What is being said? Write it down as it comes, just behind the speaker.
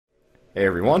Hey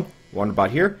everyone, Wanderbot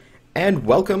here, and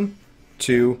welcome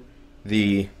to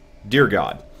the Dear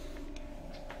God.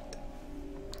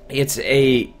 It's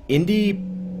a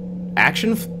indie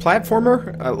action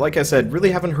platformer. Like I said, really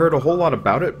haven't heard a whole lot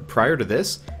about it prior to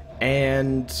this,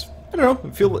 and I don't know,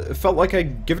 it felt like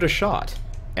I'd give it a shot.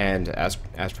 And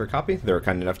asked for a copy. They were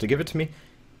kind enough to give it to me.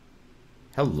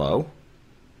 Hello.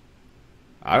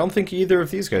 I don't think either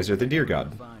of these guys are the Dear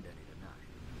God.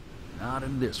 Not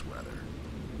in this weather.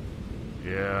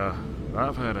 Yeah,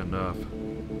 I've had enough.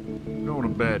 Going to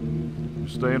bed. You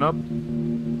staying up?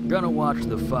 Gonna watch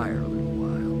the fire a little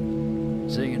while.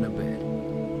 See you in a bit.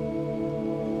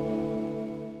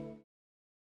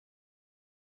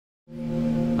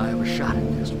 I have a shot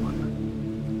at this one.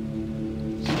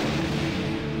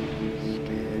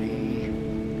 Steady.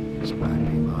 This might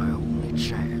be my only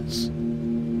chance.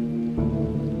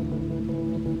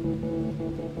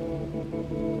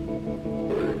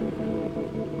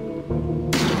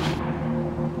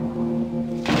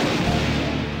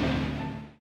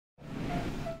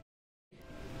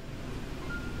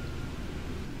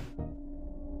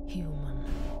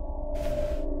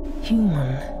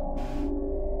 Human,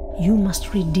 you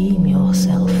must redeem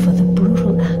yourself for the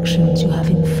brutal actions you have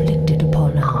inflicted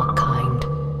upon our kind.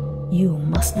 You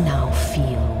must now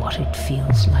feel what it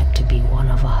feels like to be one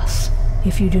of us.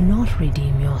 If you do not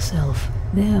redeem yourself,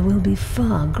 there will be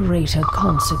far greater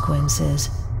consequences.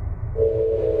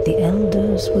 The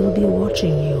elders will be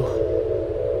watching you.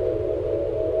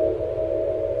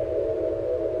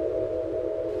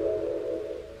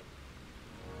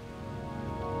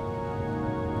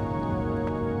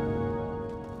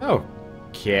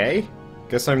 Okay.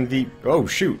 Guess I'm the... Oh,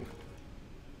 shoot.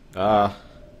 Hello,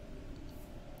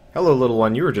 little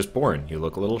one. You were just born. You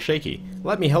look a little shaky.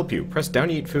 Let me help you. Press down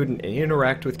to eat food and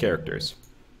interact with characters.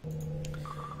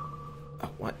 Oh,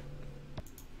 what?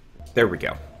 There we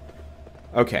go.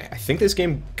 Okay, I think this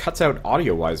game cuts out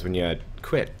audio-wise when you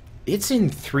quit. It's in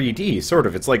 3D, sort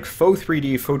of. It's like faux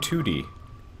 3D, faux 2D.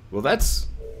 Well, that's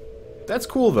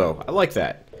cool, though. I like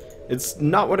that. It's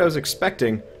not what I was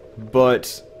expecting,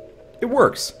 but... it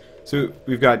works. So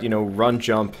we've got, you know, run,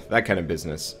 jump, that kind of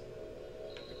business.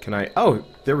 Can I... oh,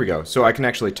 there we go. So I can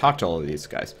actually talk to all of these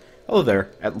guys. Hello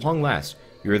there. At long last,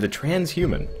 you are the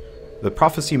transhuman. The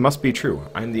prophecy must be true.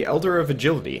 I am the Elder of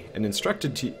Agility, and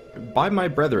instructed by my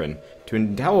brethren to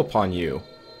endow upon you...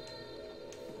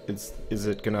 Is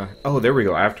it gonna... oh, there we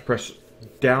go. I have to press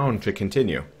down to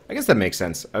continue. I guess that makes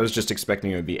sense. I was just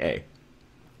expecting it would be A.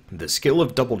 The skill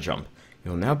of double jump.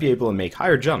 You'll now be able to make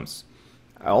higher jumps.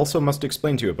 I also must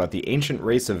explain to you about the ancient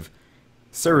race of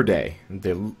Cerudae.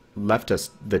 They left us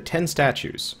the 10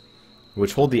 statues,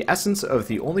 which hold the essence of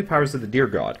the only powers of the Dear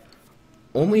God.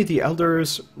 Only the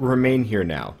elders remain here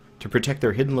now, to protect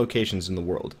their hidden locations in the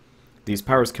world. These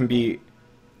powers can be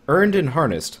earned and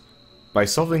harnessed by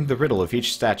solving the riddle of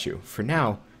each statue. For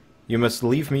now, you must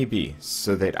leave me be,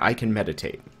 so that I can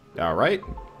meditate. Alright?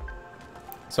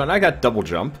 So now I got double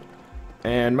jump,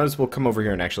 and might as well come over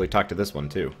here and actually talk to this one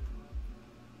too.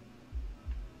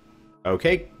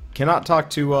 Okay, cannot talk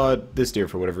to this deer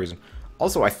for whatever reason.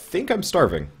 Also, I think I'm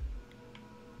starving.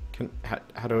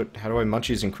 How do I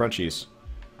munchies and crunchies?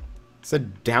 It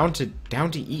said down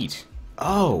to eat.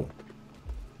 Oh.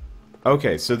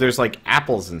 Okay, so there's like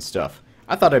apples and stuff.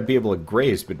 I thought I'd be able to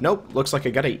graze, but nope. Looks like I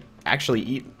gotta actually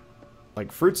eat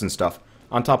like fruits and stuff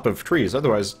on top of trees.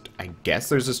 Otherwise, I guess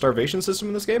there's a starvation system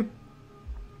in this game.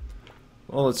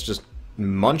 Well, let's just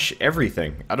munch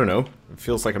everything. I don't know. It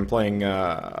feels like I'm playing,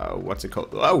 what's it called?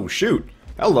 Oh, shoot!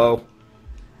 Hello!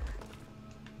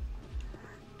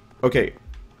 Okay,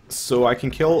 so I can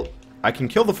kill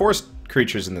the forest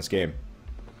creatures in this game.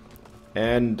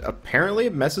 And apparently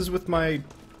it messes with my...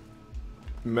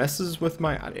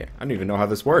 I don't even know how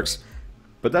this works.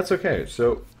 But that's okay,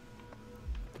 so...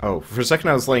 oh, for a second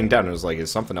I was laying down and I was like, is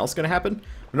something else gonna happen?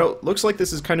 No, it looks like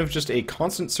this is kind of just a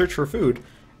constant search for food,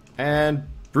 and...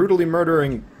 brutally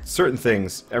murdering certain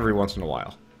things every once in a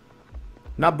while.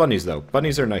 Not bunnies, though.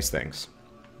 Bunnies are nice things.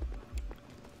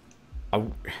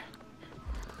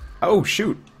 Oh,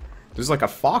 shoot. There's like a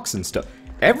fox and stuff.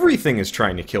 Everything is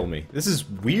trying to kill me. This is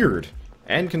weird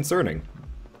and concerning.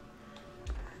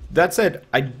 That said,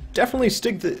 I definitely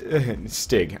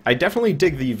I definitely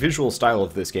dig the visual style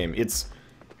of this game. It's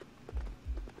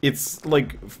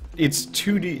like... it's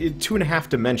 2D... 2.5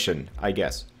 dimension, I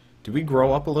guess. Did we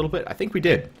grow up a little bit? I think we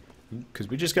did. Because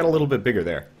we just got a little bit bigger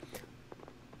there.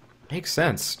 Makes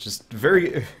sense. Just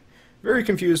very, very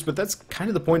confused, but that's kind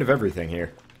of the point of everything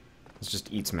here. Let's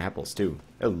just eat some apples, too.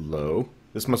 Hello.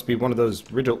 This must be one of those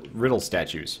riddle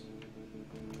statues.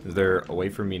 Is there a way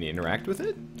for me to interact with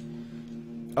it?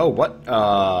 Oh, what?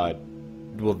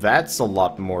 Well, that's a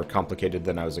lot more complicated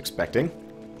than I was expecting.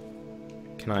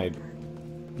 Can I...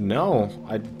 No,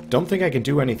 I don't think I can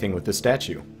do anything with this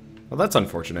statue. Well, that's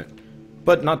unfortunate.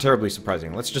 But not terribly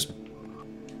surprising. Let's just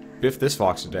biff this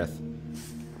fox to death.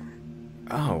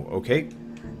 Oh, okay.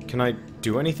 Can I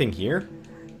do anything here?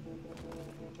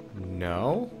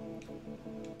 No?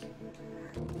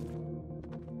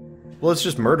 Well, let's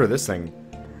just murder this thing.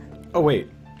 Oh, wait.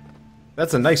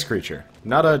 That's a nice creature,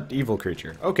 not an evil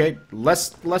creature. Okay,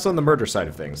 less on the murder side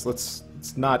of things. Let's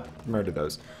not murder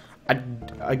those.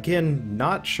 Again,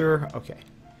 not sure. Okay.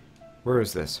 Where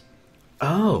is this?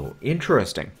 Oh,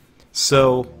 interesting.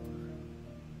 So,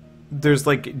 there's,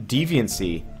 like,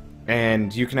 deviancy,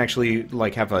 and you can actually,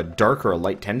 like, have a dark or a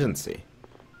light tendency.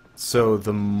 So,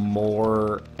 the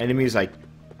more enemies I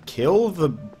kill,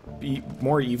 the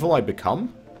more evil I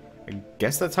become? I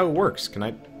guess that's how it works. Can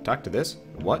I talk to this?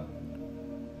 What?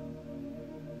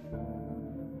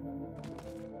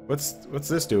 What's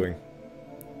this doing?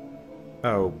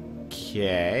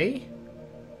 Okay.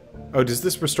 Oh, does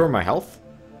this restore my health?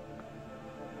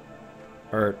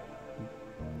 Or...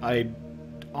 I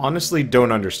honestly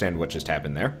don't understand what just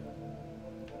happened there.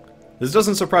 This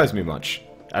doesn't surprise me much.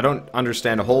 I don't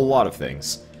understand a whole lot of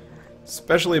things.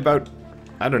 Especially about,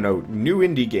 I don't know, new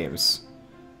indie games.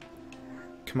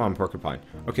 Come on, Porcupine.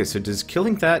 Okay, so does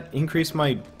killing that increase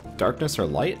my darkness or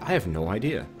light? I have no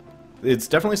idea. It's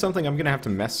definitely something I'm going to have to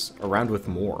mess around with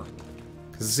more.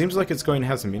 Because it seems like it's going to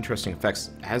have some interesting effects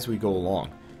as we go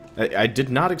along. I did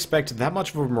not expect that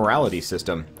much of a morality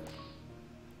system.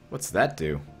 What's that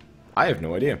do? I have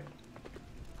no idea.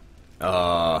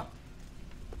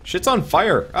 Shit's on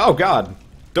fire! Oh god!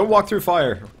 Don't walk through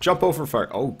fire! Jump over fire!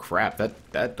 Oh crap,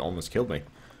 that almost killed me.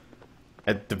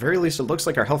 At the very least, it looks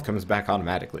like our health comes back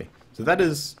automatically. So that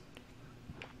is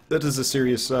a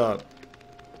serious, I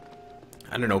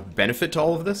don't know, benefit to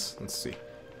all of this? Let's see.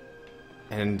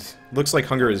 And looks like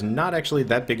hunger is not actually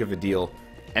that big of a deal,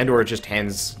 and or it just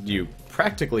hands you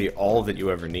practically all that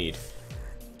you ever need.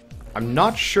 I'm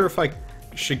not sure if I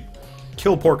should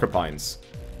kill porcupines.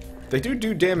 They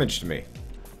do damage to me.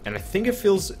 And I think it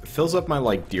fills up my,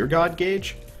 like, deer god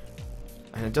gauge.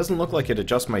 And it doesn't look like it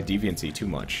adjusts my deviancy too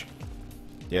much.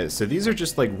 Yeah, so these are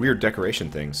just, like, weird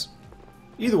decoration things.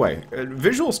 Either way,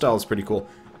 visual style is pretty cool.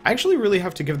 I actually really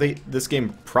have to give this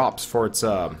game props for its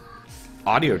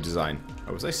audio design.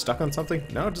 Oh, was I stuck on something?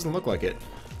 No, it doesn't look like it.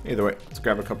 Either way, let's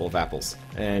grab a couple of apples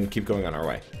and keep going on our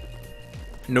way.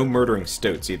 No murdering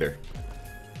stoats either.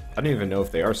 I don't even know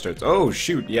if they are stoats. Oh,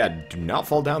 shoot, yeah, do not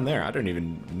fall down there. I don't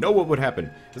even know what would happen.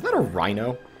 Is that a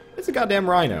rhino? It's a goddamn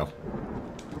rhino.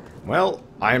 Well,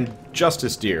 I am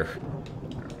Justice Deer.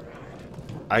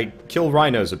 I kill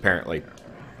rhinos, apparently.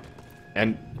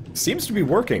 And it seems to be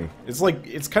working.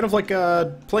 It's kind of like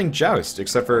playing Joust,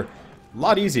 except for a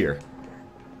lot easier.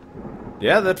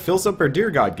 Yeah, that fills up our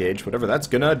deer god gauge, whatever that's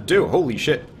gonna do. Holy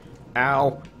shit.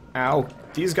 Ow. Ow.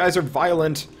 These guys are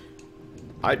violent.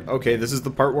 Okay, this is the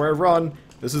part where I run.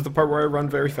 This is the part where I run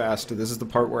very fast. This is the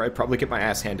part where I probably get my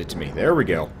ass handed to me. There we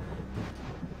go.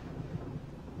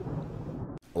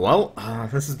 Well,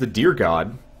 this is the deer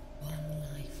god.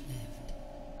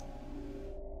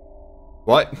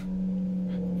 What?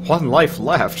 One life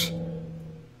left?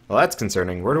 Well, that's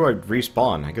concerning. Where do I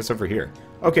respawn? I guess over here.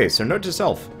 Okay, so note to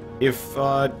self. If,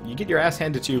 you get your ass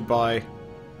handed to you by...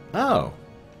 Oh.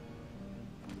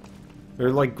 There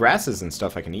are, like, grasses and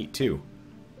stuff I can eat, too.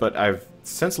 But I've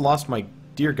since lost my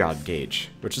deer god gauge,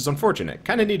 which is unfortunate.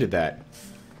 Kinda needed that.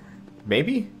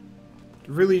 Maybe?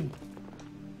 Really...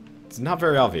 It's not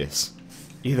very obvious.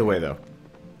 Either way, though.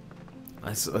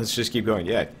 Let's just keep going.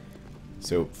 Yeah.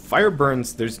 So, fire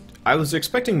burns, I was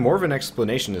expecting more of an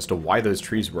explanation as to why those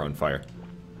trees were on fire.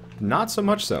 Not so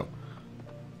much so.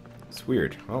 It's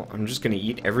weird. Well, I'm just gonna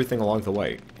eat everything along the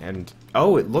way. And,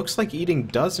 oh, it looks like eating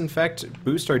does, in fact,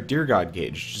 boost our deer god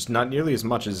gauge. Just not nearly as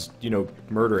much as, you know,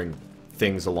 murdering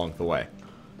things along the way.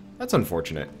 That's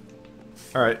unfortunate.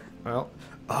 Alright, well...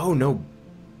 Oh, no.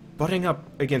 Butting up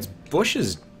against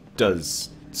bushes does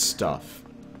stuff.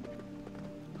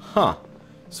 Huh.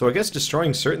 So I guess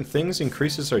destroying certain things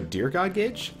increases our deer god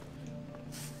gauge?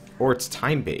 Or it's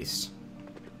time-based?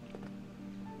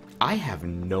 I have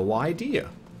no idea.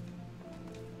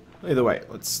 Either way,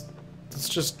 let's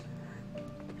just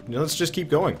keep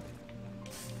going.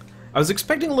 I was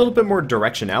expecting a little bit more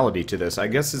directionality to this. I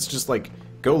guess it's just like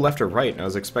go left or right, and I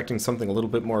was expecting something a little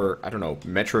bit more, I don't know,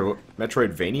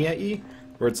 Metroidvania-y,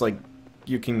 where it's like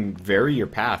you can vary your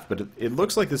path, but it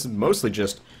looks like this is mostly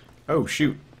just, oh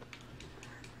shoot.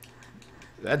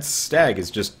 That stag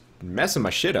is just messing my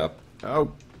shit up.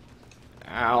 Oh.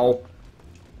 Ow.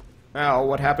 Ow,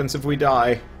 what happens if we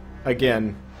die?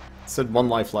 Again. said 1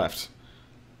 life left.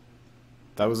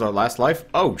 That was our last life?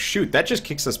 Oh, shoot, that just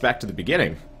kicks us back to the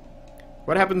beginning.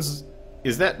 What happens...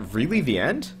 Is that really the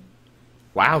end?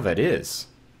 Wow, that is.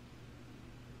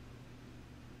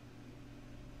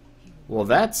 Well,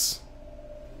 that's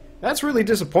really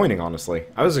disappointing, honestly.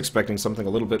 I was expecting something a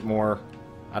little bit more...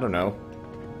 I don't know.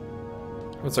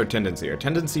 What's our tendency? Our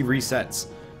tendency resets.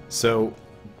 So,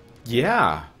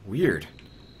 yeah, weird.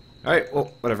 Alright,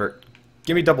 well, whatever.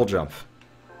 Give me double jump.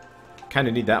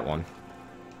 Kinda need that one.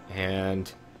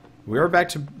 And we are back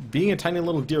to being a tiny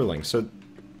little deerling. So,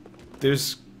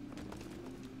 there's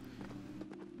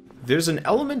an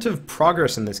element of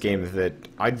progress in this game that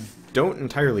I don't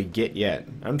entirely get yet.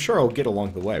 I'm sure I'll get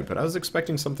along the way, but I was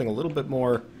expecting something a little bit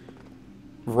more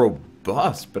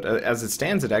robust. But as it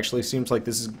stands, it actually seems like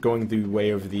this is going the way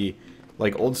of the,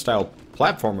 like, old-style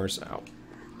platformers. Oh,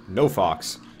 no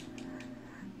fox.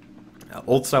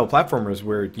 Old-style platformers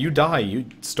where you die, you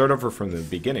start over from the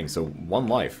beginning, so 1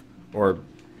 life. Or,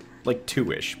 like,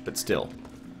 2-ish, but still.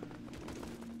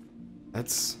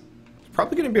 That's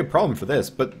probably going to be a problem for this,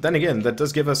 but then again, that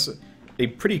does give us a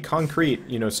pretty concrete,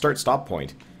 you know, start-stop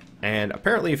point. And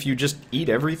apparently if you just eat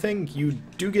everything, you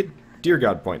do get Deer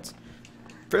God points.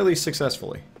 Fairly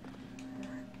successfully.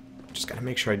 Just gotta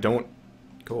make sure I don't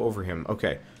go over him.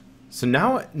 Okay. So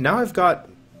now I've got...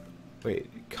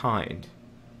 Wait, kind.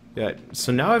 Yeah,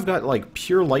 so now I've got, like,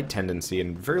 pure light tendency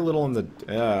and very little in the...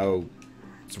 Oh,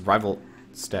 it's rival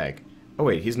stag. Oh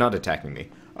wait, he's not attacking me.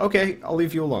 Okay, I'll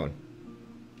leave you alone.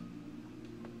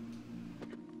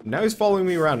 Now he's following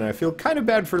me around, and I feel kind of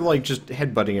bad for, like, just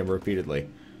headbutting him repeatedly.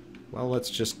 Well,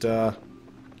 let's just, go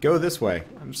this way.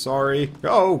 I'm sorry.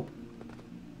 Oh!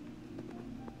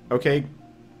 Okay.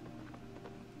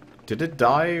 Did it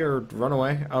die or run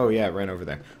away? Oh, yeah, it ran over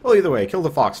there. Well, either way, kill the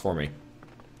fox for me.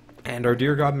 And our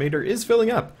Deer God meter is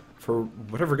filling up, for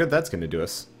whatever good that's going to do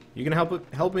us. You gonna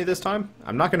help me this time?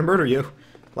 I'm not gonna murder you,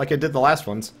 like I did the last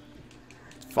ones.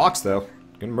 Fox, though.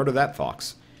 Gonna murder that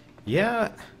fox.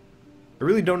 Yeah... I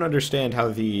really don't understand how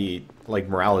the, like,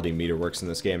 morality meter works in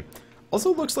this game.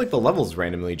 Also, looks like the level's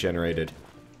randomly generated,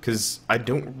 because I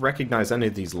don't recognize any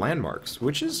of these landmarks,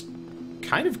 which is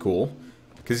kind of cool.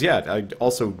 Because, yeah, I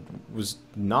also was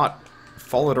not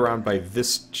followed around by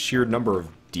this sheer number of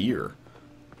deer.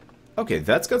 Okay,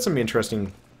 that's got some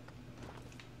interesting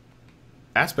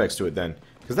aspects to it, then.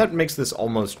 Because that makes this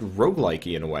almost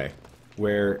roguelike-y in a way,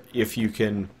 where if you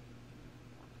can...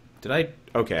 Did I...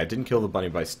 Okay, I didn't kill the bunny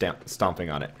by stomping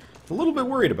on it. A little bit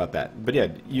worried about that. But yeah,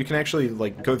 you can actually,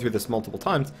 like, go through this multiple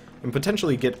times and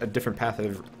potentially get a different path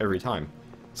every time.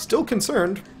 Still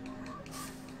concerned.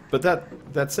 But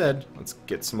that said, let's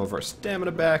get some of our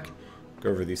stamina back.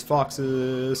 Go over these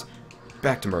foxes.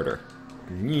 Back to murder.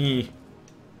 Nyeh.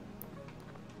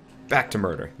 Back to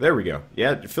murder. There we go.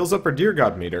 Yeah, it fills up our Deer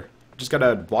God meter. Just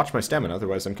gotta watch my stamina,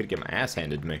 otherwise I'm gonna get my ass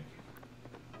handed to me.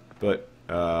 But...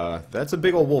 that's a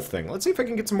big old wolf thing. Let's see if I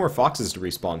can get some more foxes to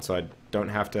respawn so I don't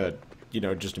have to, you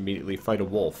know, just immediately fight a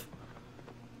wolf.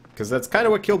 Because that's kind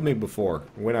of what killed me before,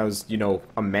 when I was, you know,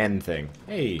 a man thing.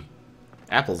 Hey,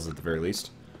 apples at the very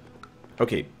least.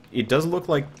 Okay, it does look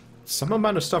like some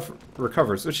amount of stuff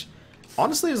recovers, which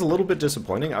honestly is a little bit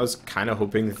disappointing. I was kind of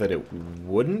hoping that it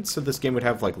wouldn't, so this game would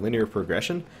have, like, linear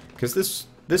progression. Because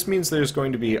this means there's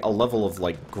going to be a level of,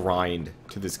 like, grind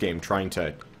to this game, trying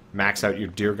to... max out your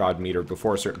Deer God meter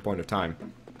before a certain point of time.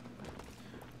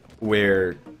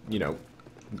 Where, you know,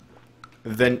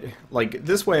 then, like,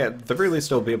 this way, at the very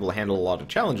least, I'll be able to handle a lot of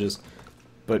challenges,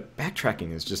 but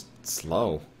backtracking is just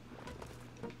slow.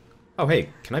 Oh, hey,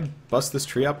 can I bust this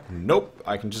tree up? Nope,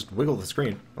 I can just wiggle the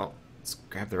screen. Well, let's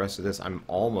grab the rest of this. I'm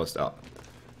almost up.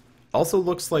 Also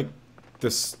looks like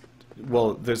this...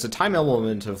 Well, there's a time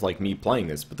element of, like, me playing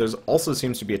this, but there's also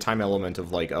seems to be a time element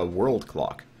of, like, a world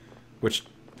clock, which...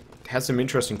 has some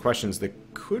interesting questions that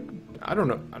could... I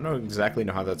don't exactly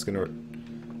know how that's going to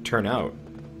turn out.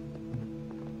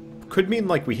 Could mean,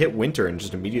 like, we hit winter and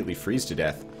just immediately freeze to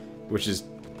death, which is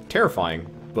terrifying,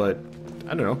 but,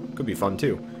 I don't know, could be fun,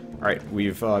 too. Alright,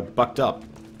 we've bucked up,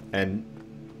 and,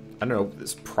 I don't know,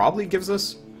 this probably gives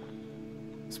us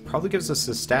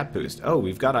a stat boost. Oh,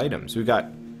 we've got items. We've got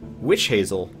witch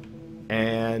hazel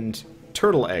and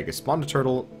turtle egg. A spawned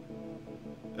turtle...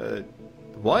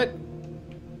 what?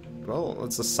 Well,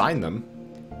 let's assign them.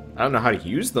 I don't know how to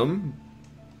use them,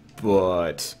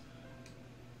 but...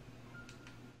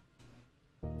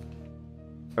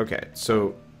 Okay,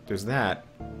 so there's that.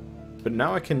 But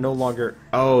now I can no longer...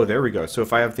 Oh, there we go. So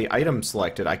if I have the item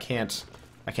selected, I can't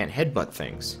headbutt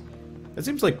things. That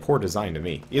seems like poor design to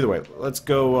me. Either way, let's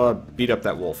go beat up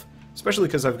that wolf. Especially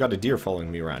because I've got a deer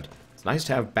following me around. It's nice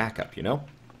to have backup, you know?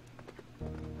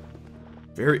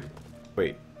 Very...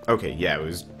 Wait. Okay, yeah, it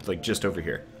was, like, just over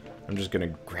here. I'm just gonna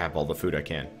grab all the food I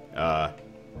can. Oh.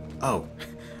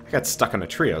 I got stuck on a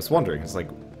tree. I was wondering. It's like,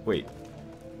 wait.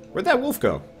 Where'd that wolf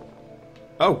go?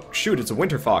 Oh, shoot, it's a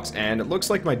winter fox, and it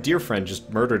looks like my dear friend just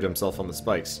murdered himself on the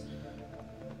spikes.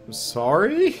 I'm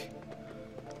sorry?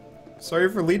 Sorry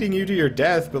for leading you to your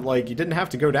death, but, like, you didn't have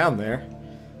to go down there.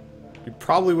 You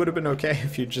probably would have been okay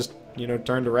if you just, you know,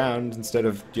 turned around instead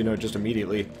of, you know, just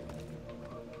immediately.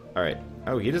 Alright.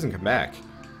 Oh, he doesn't come back.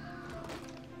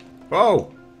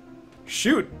 Whoa!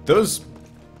 Shoot! Those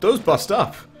bust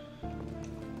up.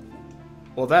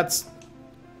 Well, that's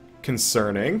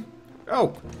concerning.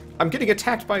 Oh! I'm getting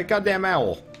attacked by a goddamn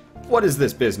owl. What is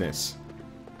this business?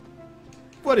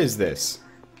 What is this?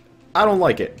 I don't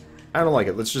like it. I don't like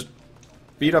it. Let's just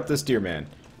beat up this deer man.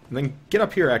 And then get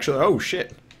up here, actually. Oh,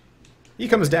 shit. He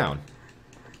comes down.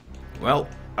 Well,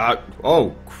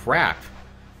 oh, crap.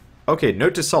 Okay,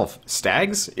 note to self.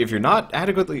 Stags, if you're not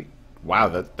adequately... Wow,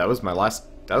 that was my last...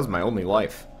 That was my only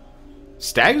life.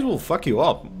 Stags will fuck you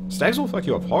up. Stags will fuck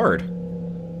you up hard.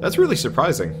 That's really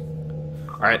surprising.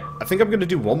 Alright, I think I'm going to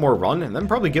do one more run and then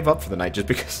probably give up for the night just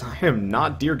because I am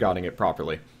not deer godding it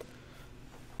properly.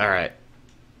 Alright.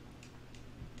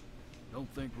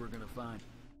 Don't think we're gonna find.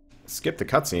 Skip the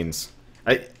cutscenes.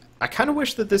 I kind of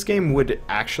wish that this game would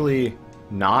actually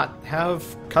not have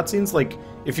cutscenes. Like,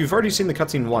 if you've already seen the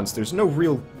cutscene once, there's no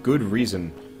real good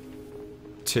reason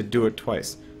to do it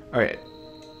twice. Alright,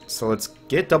 so let's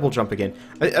get double jump again.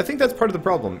 I think that's part of the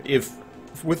problem. If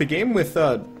with a game with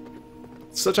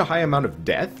such a high amount of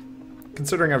death,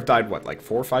 considering I've died, what, like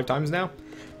 4 or 5 times now?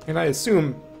 And I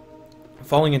assume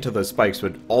falling into those spikes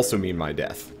would also mean my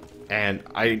death. And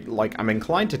I'm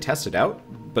inclined to test it out,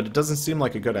 but it doesn't seem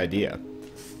like a good idea.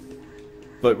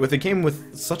 But with a game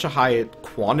with such a high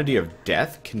quantity of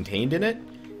death contained in it,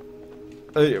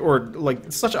 or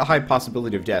like such a high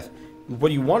possibility of death,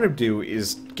 what you want to do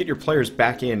is get your players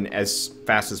back in as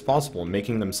fast as possible,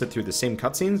 making them sit through the same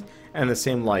cutscenes and the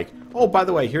same, like, oh, by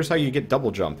the way, here's how you get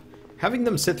double jump. Having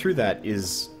them sit through that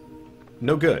is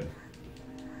no good.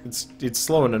 It's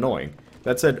slow and annoying.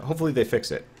 That said, hopefully they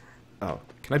fix it. Oh,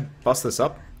 can I bust this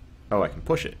up? Oh, I can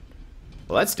push it.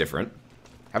 Well, that's different.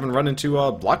 Haven't run into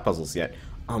block puzzles yet.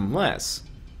 Unless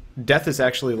death is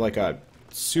actually like a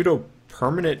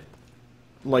pseudo-permanent,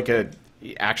 like if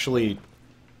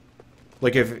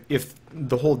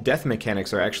the whole death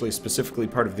mechanics are actually specifically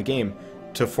part of the game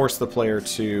to force the player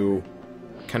to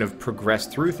kind of progress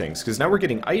through things. Because now we're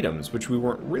getting items, which we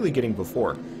weren't really getting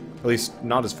before. At least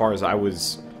not as far as I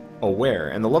was aware.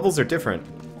 And the levels are different,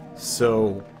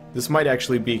 so this might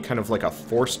actually be kind of like a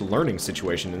forced learning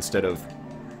situation instead of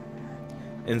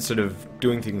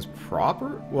doing things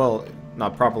proper? Well,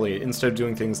 not properly, instead of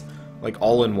doing things like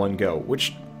all in one go,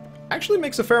 which actually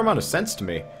makes a fair amount of sense to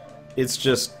me. It's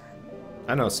just, I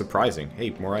don't know, surprising. Hey,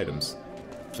 more items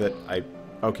that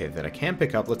I can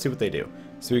pick up. Let's see what they do.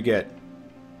 So yeah,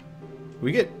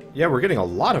 we're getting a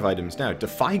lot of items now.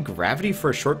 Defy gravity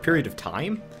for a short period of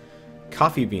time?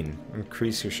 Coffee bean.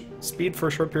 Increase your speed for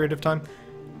a short period of time.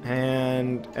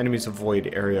 And enemies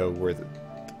avoid area where the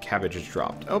cabbage is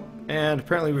dropped. Oh, and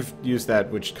apparently we've used that,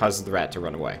 which causes the rat to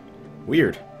run away.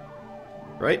 Weird.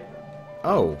 Right?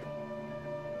 Oh.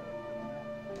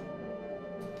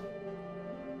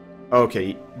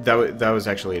 Okay, that was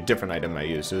actually a different item I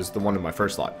used. It was the one in my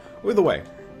first slot. Either way.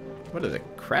 What the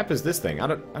crap is this thing? I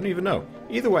don't even know.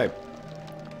 Either way.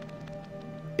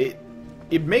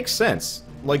 It makes sense.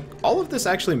 Like, all of this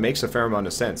actually makes a fair amount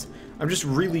of sense. I'm just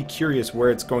really curious where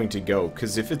it's going to go,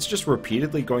 because if it's just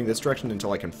repeatedly going this direction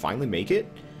until I can finally make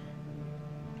it...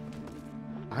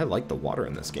 I like the water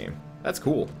in this game. That's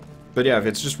cool. But yeah, if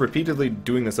it's just repeatedly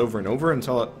doing this over and over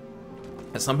until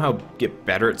I somehow get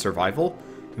better at survival,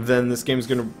 then this game's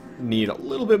gonna need a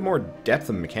little bit more depth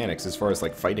of mechanics as far as,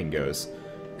 like, fighting goes.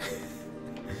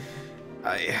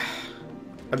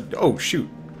 Oh, shoot.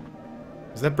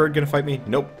 Is that bird gonna fight me?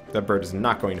 Nope, that bird is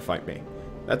not going to fight me.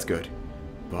 That's good.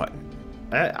 But,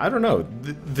 I don't know.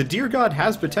 The deer god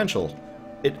has potential.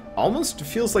 It almost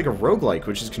feels like a roguelike,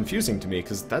 which is confusing to me,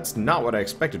 because that's not what I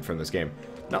expected from this game.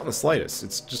 Not in the slightest.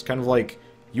 It's just kind of like,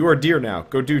 you are deer now,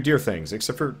 go do deer things.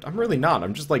 Except for, I'm really not.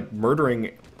 I'm just, like,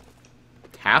 murdering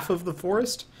half of the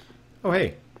forest? Oh,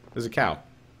 hey, there's a cow.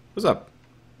 What's up?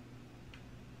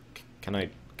 Can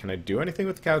I do anything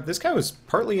with the cow? This cow is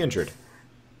partly injured.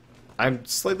 I'm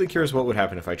slightly curious what would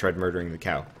happen if I tried murdering the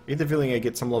cow. I get the feeling I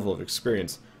get some level of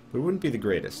experience, but it wouldn't be the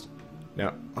greatest.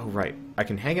 Now, oh right, I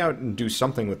can hang out and do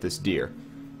something with this deer.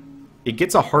 It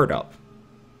gets a heart up.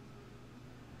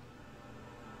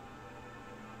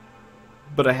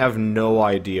 But I have no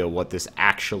idea what this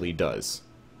actually does.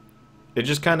 It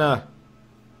just kinda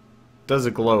does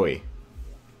a glowy.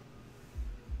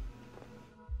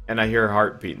 And I hear a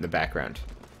heartbeat in the background.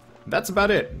 That's about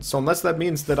it. So unless that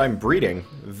means that I'm breeding,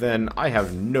 then I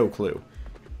have no clue.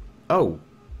 Oh,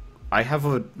 I have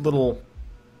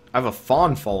a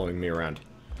fawn following me around.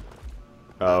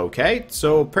 Okay,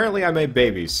 so apparently I made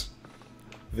babies.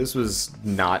 This was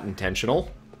not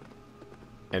intentional.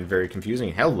 And very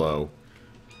confusing. Hello.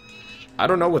 I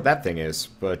don't know what that thing is,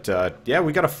 but yeah,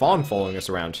 we got a fawn following us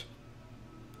around.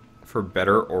 For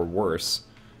better or worse.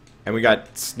 And we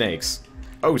got snakes.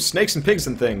 Oh, snakes and pigs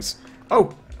and things.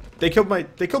 Oh, they killed my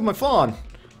fawn.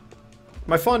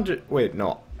 My fawn wait,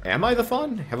 no. Am I the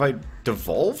fawn? Have I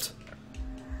devolved?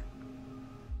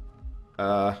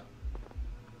 I'm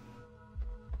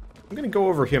gonna go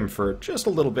over him for just a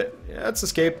little bit. Yeah, let's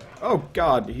escape. Oh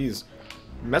god, he's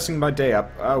messing my day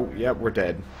up. Oh, yeah, we're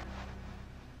dead.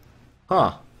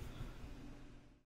 Huh.